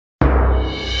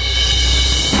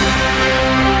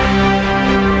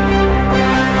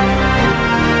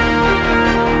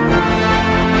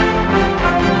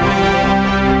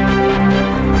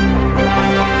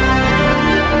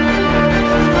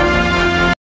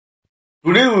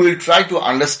Today we will try to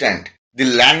understand the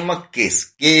landmark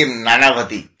case M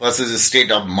NANAVATI vs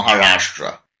State of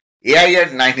Maharashtra,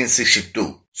 AIR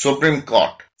 1962, Supreme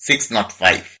Court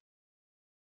 605.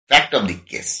 Fact of the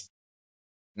case.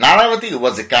 NANAVATI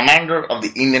was a commander of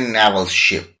the Indian naval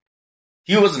ship.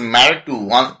 He was married to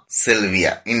one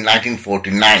Sylvia in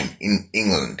 1949 in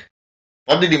England.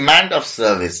 For the demand of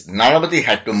service, NANAVATI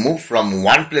had to move from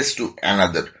one place to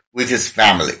another with his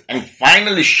family and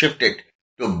finally shifted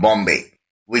to Bombay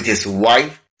with his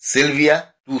wife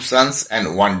Sylvia, 2 sons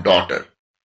and 1 daughter.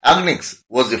 Agnix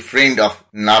was a friend of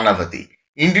NANAVATI,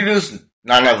 introduced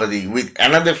NANAVATI with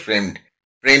another friend,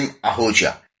 Prem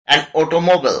Ahuja, an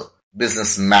automobile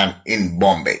businessman in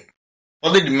Bombay.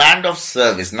 For the demand of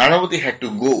service, NANAVATI had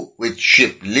to go with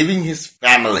ship, leaving his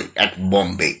family at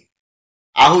Bombay.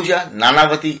 Ahuja,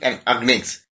 NANAVATI and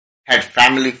Agnix had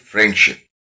family friendship.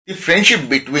 The friendship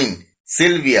between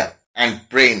Sylvia and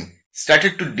Prem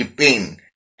started to deepen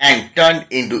and turned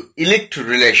into illicit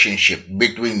relationship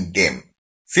between them.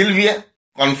 Sylvia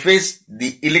confessed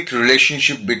the illicit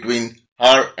relationship between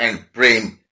her and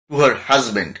Prem to her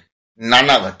husband,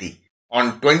 NANAVATI,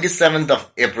 on 27th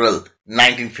of April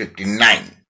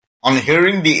 1959. On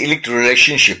hearing the illicit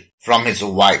relationship from his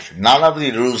wife,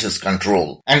 NANAVATI lost his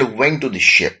control and went to the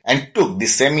ship and took the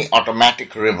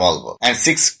semi-automatic revolver and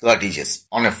 6 cartridges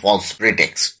on a false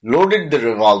pretext, loaded the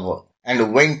revolver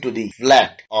and went to the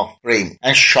flat of Prem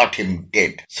and shot him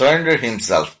dead, surrendered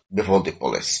himself before the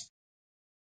police.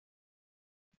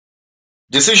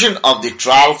 Decision of the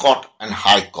trial court and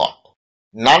high court.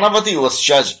 NANAVATI was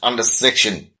charged under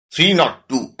section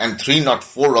 302 and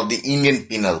 304 of the Indian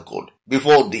Penal Code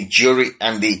before the jury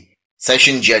and the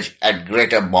session judge at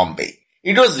Greater Bombay.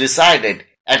 It was decided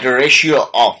at a ratio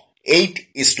of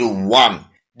 8:1.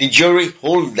 The jury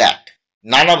held that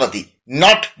NANAVATI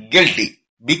not guilty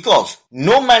because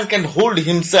no man can hold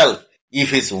himself if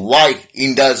his wife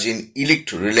indulged in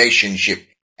illicit relationship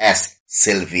as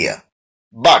Sylvia.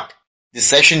 But the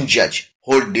session judge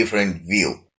held different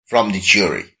view from the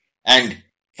jury and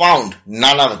found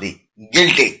NANAVATI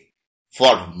guilty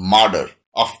for murder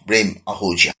of Prem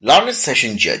Ahuja. Learned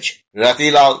session judge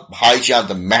Ratilal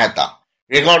Bhaichand Mehta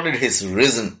recorded his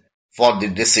reason for the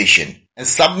decision and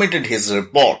submitted his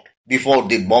report before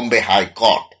the Bombay High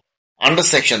Court under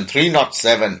section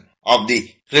 307 of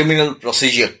the Criminal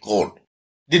Procedure Code.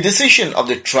 The decision of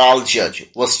the trial judge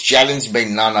was challenged by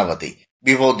NANAVATI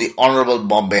before the Honorable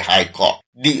Bombay High Court.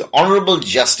 The Honorable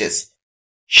Justice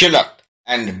Shilat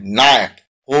and Nayak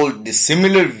hold the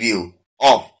similar view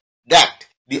of that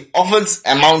the offence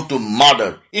amount to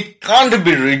murder. It can't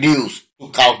be reduced to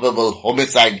culpable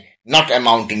homicide not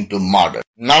amounting to murder.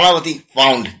 NANAVATI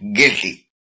found guilty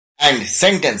and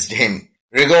sentenced him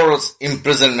rigorous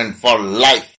imprisonment for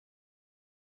life.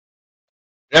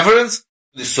 Reference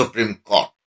to the Supreme Court.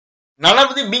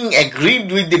 NANAVATI, being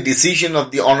aggrieved with the decision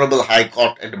of the Honorable High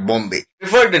Court at Bombay,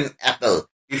 preferred an appeal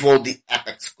before the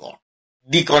Apex Court.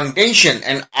 The contention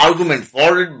and argument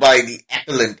forwarded by the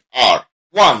appellant are: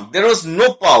 1. There was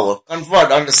no power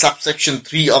conferred under subsection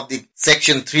 3 of the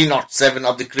section 307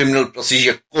 of the Criminal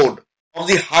Procedure Code of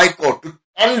the High Court to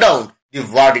turn down the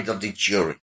verdict of the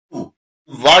jury. 2.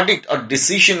 The verdict or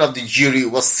decision of the jury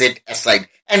was set aside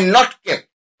and not kept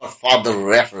for further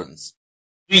reference.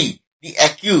 3. The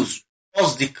accused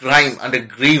caused the crime under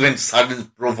grave and sudden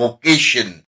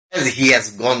provocation, as he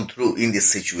has gone through in this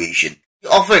situation. The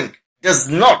offence does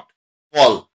not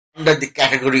fall under the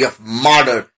category of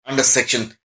murder under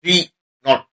section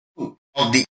 302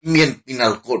 of the Indian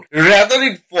Penal Code. Rather,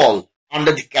 it falls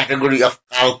under the category of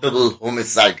culpable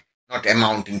homicide not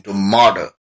amounting to murder.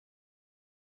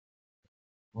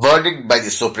 Verdict by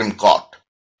the Supreme Court.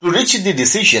 To reach the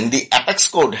decision, the Apex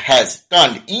Court has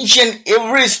turned each and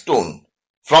every stone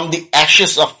from the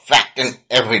ashes of fact and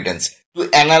evidence to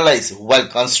analyze while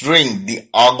considering the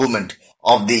argument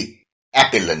of the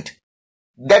appellant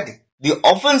that the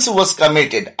offence was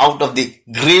committed out of the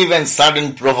grave and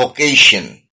sudden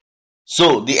provocation.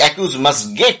 So the accused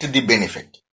must get the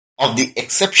benefit of the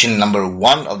exception number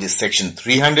 1 of the section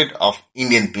 300 of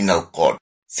Indian Penal Code.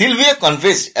 Sylvia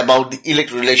confessed about the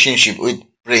illicit relationship with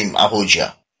Prem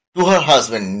Ahuja to her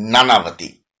husband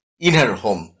NANAVATI in her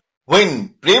home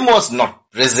when Prem was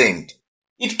not present.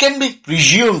 It can be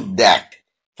presumed that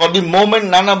for the moment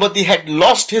NANAVATI had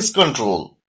lost his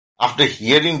control. After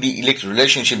hearing the illicit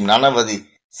relationship, NANAVATI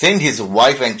sent his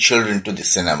wife and children to the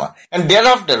cinema and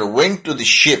thereafter went to the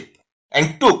ship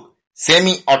and took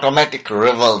semi-automatic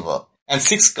revolver and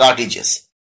 6 cartridges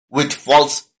with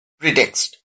false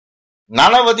pretext.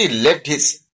 NANAVATI left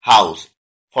his house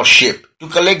for ship to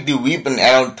collect the weapon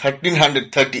around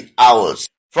 1330 hours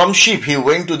From ship he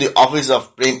went to the office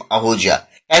of Prem Ahuja.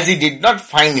 As he did not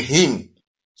find him,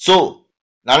 so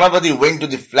Nanavati went to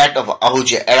the flat of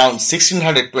Ahuja around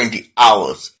 1620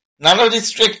 hours. Nanavati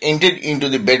straight entered into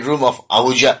the bedroom of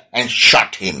Ahuja and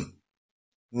shot him.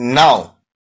 Now,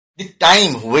 the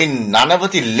time when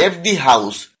Nanavati left the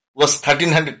house was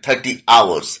 1330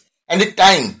 hours, and the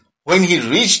time when he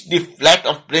reached the flat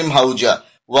of Prem Ahuja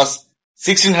was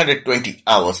 1620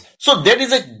 hours. So there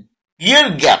is a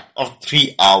clear gap of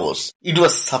 3 hours. It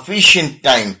was sufficient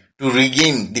time to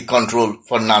regain the control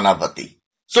for Nanavati.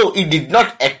 So it did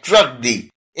not attract the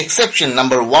exception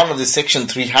number 1 of the section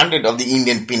 300 of the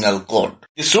Indian Penal Code.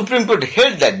 The Supreme Court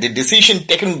held that the decision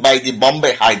taken by the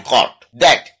Bombay High Court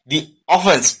that the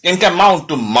offence tantamount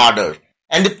to murder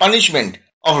and the punishment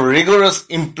of rigorous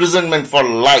imprisonment for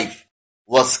life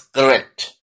was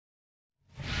correct.